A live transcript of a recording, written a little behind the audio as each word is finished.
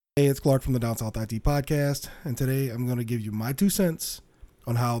Hey, it's Clark from the Down South IT Podcast, and today I'm going to give you my 2 cents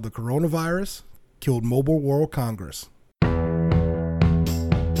on how the coronavirus killed Mobile World Congress.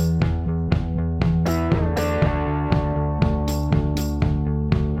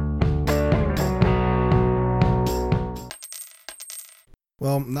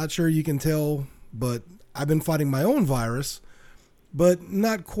 Well, I'm not sure you can tell, but I've been fighting my own virus, but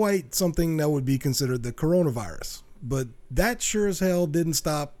not quite something that would be considered the coronavirus. But that sure as hell didn't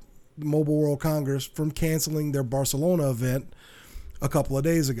stop Mobile World Congress from canceling their Barcelona event a couple of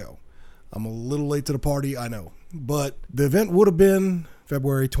days ago. I'm a little late to the party, I know, but the event would have been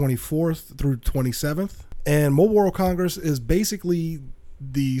February 24th through 27th, and Mobile World Congress is basically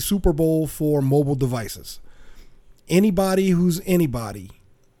the Super Bowl for mobile devices. Anybody who's anybody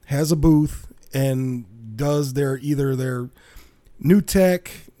has a booth and does either their new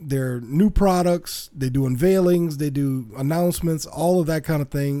tech, their new products, they do unveilings, they do announcements, all of that kind of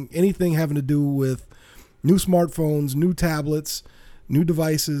thing. Anything having to do with new smartphones, new tablets, new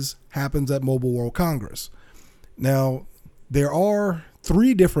devices happens at Mobile World Congress. Now, there are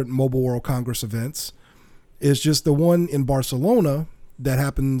 3 different Mobile World Congress events. It's just the one in Barcelona that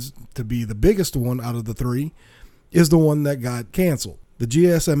happens to be the biggest one out of the 3 is the one that got canceled. The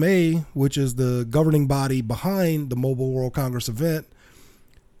GSMA, which is the governing body behind the Mobile World Congress event,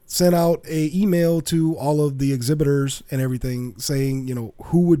 sent out an email to all of the exhibitors and everything saying,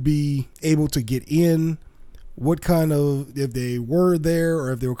 who would be able to get in, what kind of, if they were there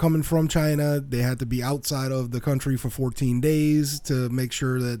or if they were coming from China, they had to be outside of the country for 14 days to make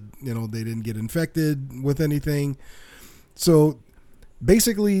sure that, they didn't get infected with anything. So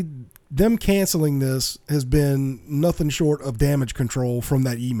basically, them canceling this has been nothing short of damage control from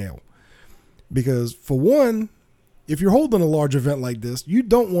that email. Because for one, if you're holding a large event like this, you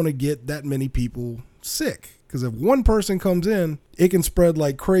don't want to get that many people sick. Because if one person comes in, it can spread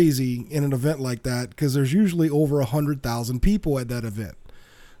like crazy in an event like that because there's usually over 100,000 people at that event.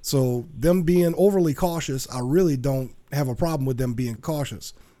 So them being overly cautious, I really don't have a problem with them being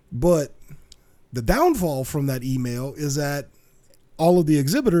cautious. But the downfall from that email is that all of the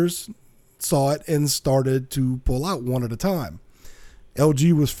exhibitors saw it and started to pull out one at a time.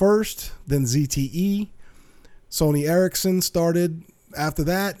 LG was first, then ZTE. Sony Ericsson started after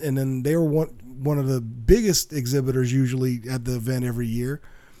that, and then they were one of the biggest exhibitors usually at the event every year.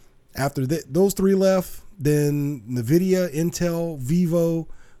 After those 3 left, then NVIDIA, Intel, Vivo,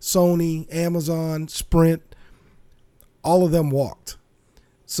 Sony, Amazon, Sprint, all of them walked.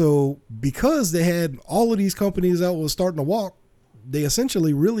 So because they had all of these companies that was starting to walk, they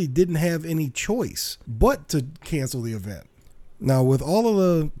essentially really didn't have any choice but to cancel the event. Now, with all of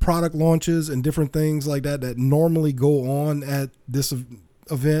the product launches and different things like that normally go on at this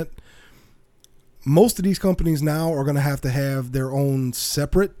event, most of these companies now are going to have their own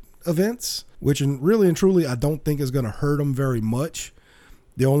separate events, which really and truly I don't think is going to hurt them very much.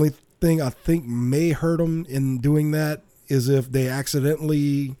 The only thing I think may hurt them in doing that is if they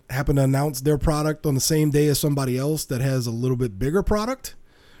accidentally happen to announce their product on the same day as somebody else that has a little bit bigger product.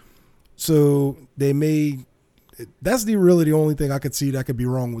 So that's really the only thing I could see that could be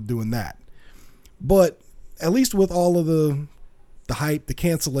wrong with doing that. But at least with all of the hype, the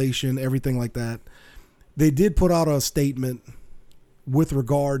cancellation, everything like that, they did put out a statement with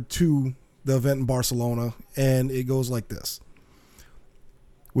regard to the event in Barcelona, and it goes like this.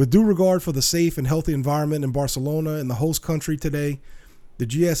 With due regard for the safe and healthy environment in Barcelona and the host country today, the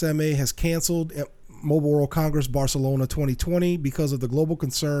GSMA has canceled Mobile World Congress Barcelona 2020 because of the global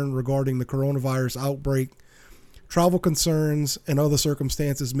concern regarding the coronavirus outbreak, travel concerns, and other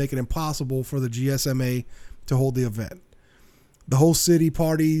circumstances make it impossible for the GSMA to hold the event. The host city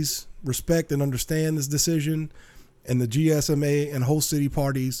parties respect and understand this decision, and the GSMA and host city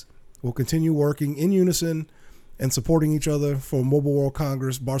parties will continue working in unison and supporting each other for Mobile World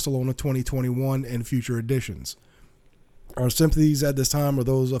Congress Barcelona 2021 and future editions. Our sympathies at this time are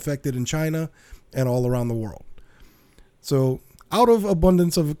those affected in China and all around the world. So, out of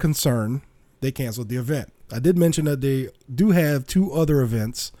abundance of concern, they canceled the event. I did mention that they do have 2 other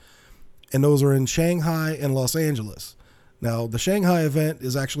events, and those are in Shanghai and Los Angeles. Now, the Shanghai event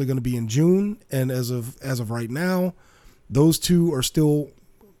is actually going to be in June, and as of right now, those 2 are still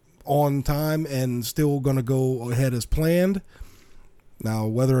on time and still going to go ahead as planned. Now,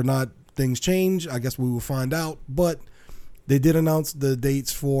 whether or not things change, I guess we will find out, but they did announce the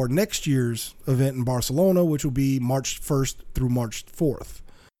dates for next year's event in Barcelona, which will be March 1st through March 4th.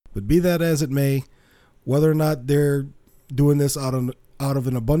 But be that as it may, whether or not they're doing this out of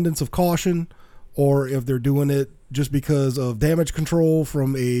an abundance of caution, or if they're doing it just because of damage control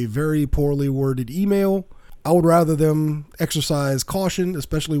from a very poorly worded email, I would rather them exercise caution,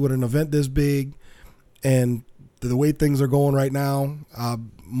 especially with an event this big and the way things are going right now. I'd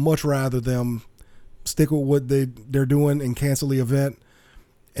much rather them stick with what they're doing and cancel the event.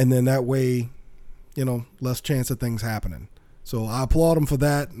 And then that way, less chance of things happening. So I applaud them for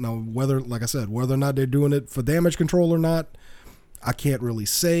that. Now, like I said, whether or not they're doing it for damage control or not, I can't really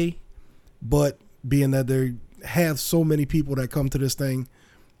say. But being that they have so many people that come to this thing,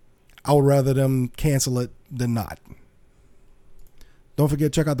 I would rather them cancel it than not. Don't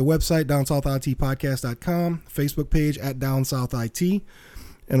forget, check out the website, downsouthitpodcast.com, Facebook page at downsouthit,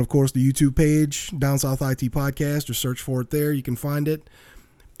 and of course the YouTube page, Down South IT Podcast. Just search for it there. You can find it.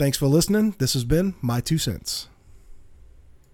 Thanks for listening. This has been My 2 Cents.